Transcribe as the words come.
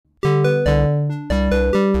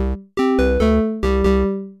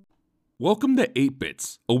Welcome to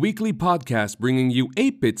 8-Bits, a weekly podcast bringing you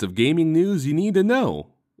 8 bits of gaming news you need to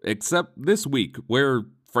know. Except this week, where,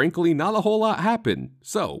 frankly, not a whole lot happened.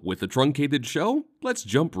 So, with a truncated show, let's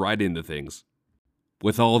jump right into things.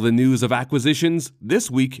 With all the news of acquisitions,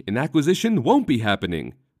 this week an acquisition won't be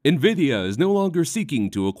happening. Nvidia is no longer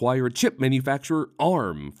seeking to acquire chip manufacturer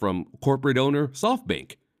ARM from corporate owner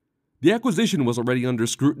SoftBank. The acquisition was already under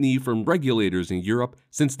scrutiny from regulators in Europe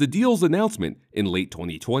since the deal's announcement in late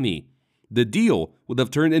 2020. The deal would have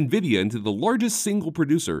turned Nvidia into the largest single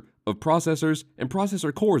producer of processors and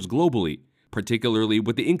processor cores globally, particularly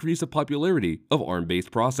with the increase of popularity of ARM-based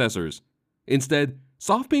processors. Instead,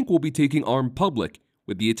 SoftBank will be taking ARM public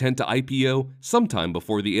with the intent to IPO sometime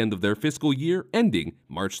before the end of their fiscal year ending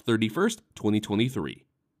March 31st, 2023.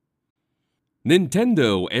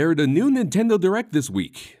 Nintendo aired a new Nintendo Direct this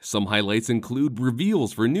week. Some highlights include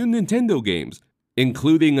reveals for new Nintendo games,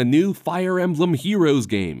 including a new Fire Emblem Heroes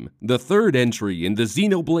game, the third entry in the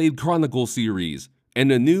Xenoblade Chronicles series,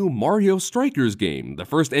 and a new Mario Strikers game, the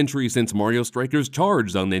first entry since Mario Strikers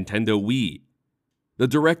Charged on Nintendo Wii. The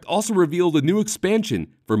Direct also revealed a new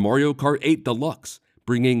expansion for Mario Kart 8 Deluxe,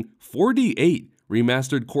 bringing 48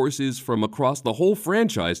 remastered courses from across the whole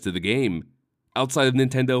franchise to the game. Outside of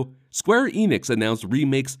Nintendo, Square Enix announced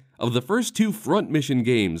remakes of the first two Front Mission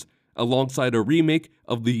games, alongside a remake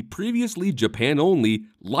of the previously Japan-only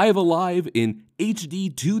Live Alive in HD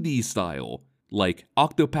 2D style, like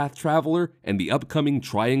Octopath Traveler and the upcoming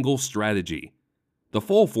Triangle Strategy. The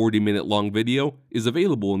full 40-minute long video is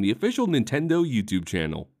available in the official Nintendo YouTube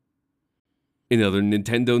channel. In other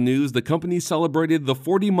Nintendo news, the company celebrated the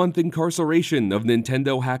 40-month incarceration of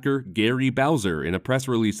Nintendo hacker Gary Bowser in a press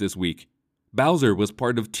release this week. Bowser was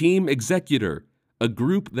part of Team Executor, a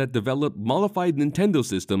group that developed modified Nintendo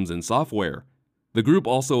systems and software. The group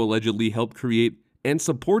also allegedly helped create and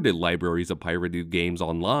supported libraries of pirated games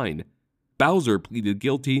online. Bowser pleaded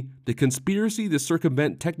guilty to conspiracy to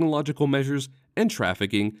circumvent technological measures and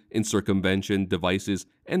trafficking in circumvention devices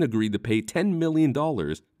and agreed to pay $10 million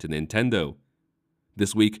to Nintendo.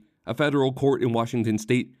 This week, a federal court in Washington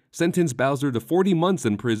state sentenced Bowser to 40 months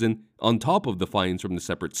in prison on top of the fines from the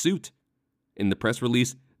separate suit. In the press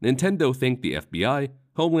release, Nintendo thanked the FBI,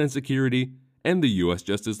 Homeland Security, and the U.S.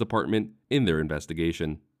 Justice Department in their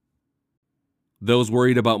investigation. Those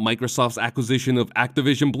worried about Microsoft's acquisition of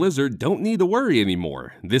Activision Blizzard don't need to worry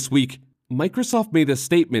anymore. This week, Microsoft made a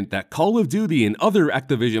statement that Call of Duty and other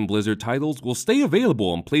Activision Blizzard titles will stay available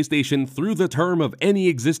on PlayStation through the term of any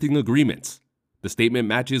existing agreements. The statement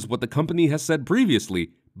matches what the company has said previously,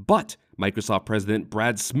 but Microsoft President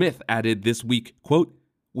Brad Smith added this week, quote,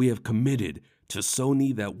 "We have committed to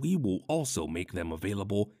Sony that we will also make them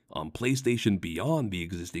available on PlayStation beyond the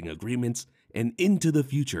existing agreements and into the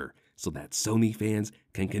future so that Sony fans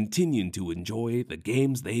can continue to enjoy the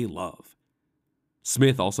games they love."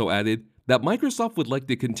 Smith also added that Microsoft would like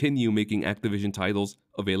to continue making Activision titles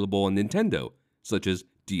available on Nintendo, such as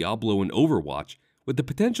Diablo and Overwatch, with the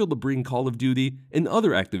potential to bring Call of Duty and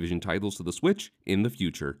other Activision titles to the Switch in the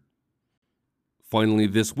future. Finally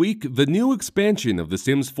this week, the new expansion of The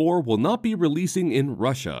Sims 4 will not be releasing in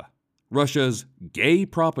Russia. Russia's gay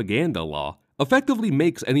propaganda law effectively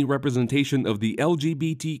makes any representation of the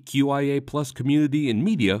LGBTQIA+ community in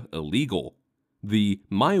media illegal. The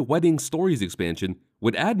My Wedding Stories expansion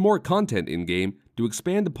would add more content in-game to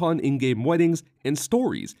expand upon in-game weddings and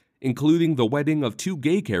stories, including the wedding of two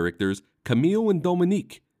gay characters, Camille and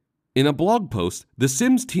Dominique. In a blog post, the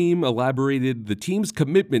Sims team elaborated the team's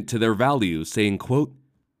commitment to their values, saying, quote,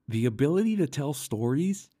 "The ability to tell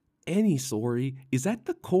stories, any story, is at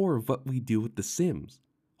the core of what we do with The Sims.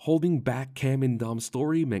 Holding back Cam and Dom's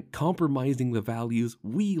story meant compromising the values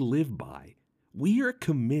we live by. We are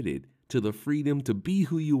committed to the freedom to be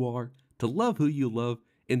who you are, to love who you love,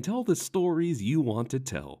 and tell the stories you want to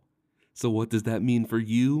tell. So what does that mean for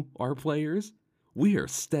you, our players? We are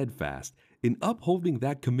steadfast in upholding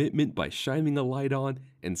that commitment by shining a light on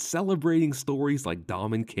and celebrating stories like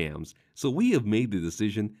Dom and Cam's, so we have made the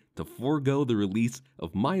decision to forego the release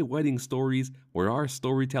of My Wedding Stories, where our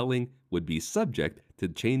storytelling would be subject to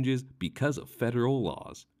changes because of federal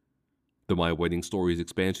laws." The My Wedding Stories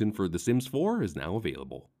expansion for The Sims 4 is now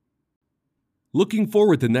available. Looking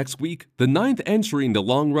forward to next week, the 9th entry in the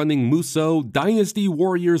long-running Musou Dynasty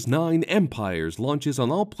Warriors 9 Empires launches on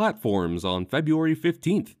all platforms on February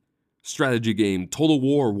 15th. Strategy game Total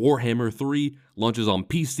War Warhammer 3 launches on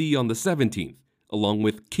PC on the 17th, along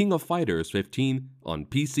with King of Fighters 15 on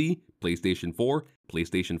PC, PlayStation 4,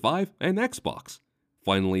 PlayStation 5, and Xbox.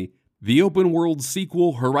 Finally, the open-world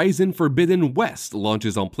sequel Horizon Forbidden West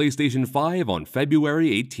launches on PlayStation 5 on February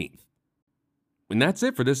 18th. And that's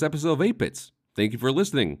it for this episode of 8-Bits. Thank you for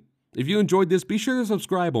listening. If you enjoyed this, be sure to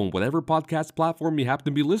subscribe on whatever podcast platform you happen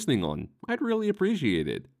to be listening on. I'd really appreciate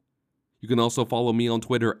it. You can also follow me on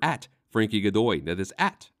Twitter at Frankie Godoy. That is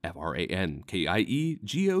at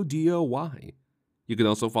FrankieGodoy. You can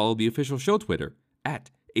also follow the official show Twitter at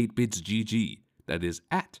 8bitsgg. That is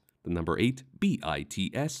at the number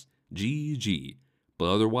 8BITSGG. But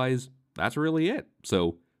otherwise, that's really it.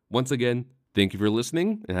 So, once again, thank you for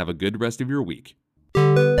listening and have a good rest of your week.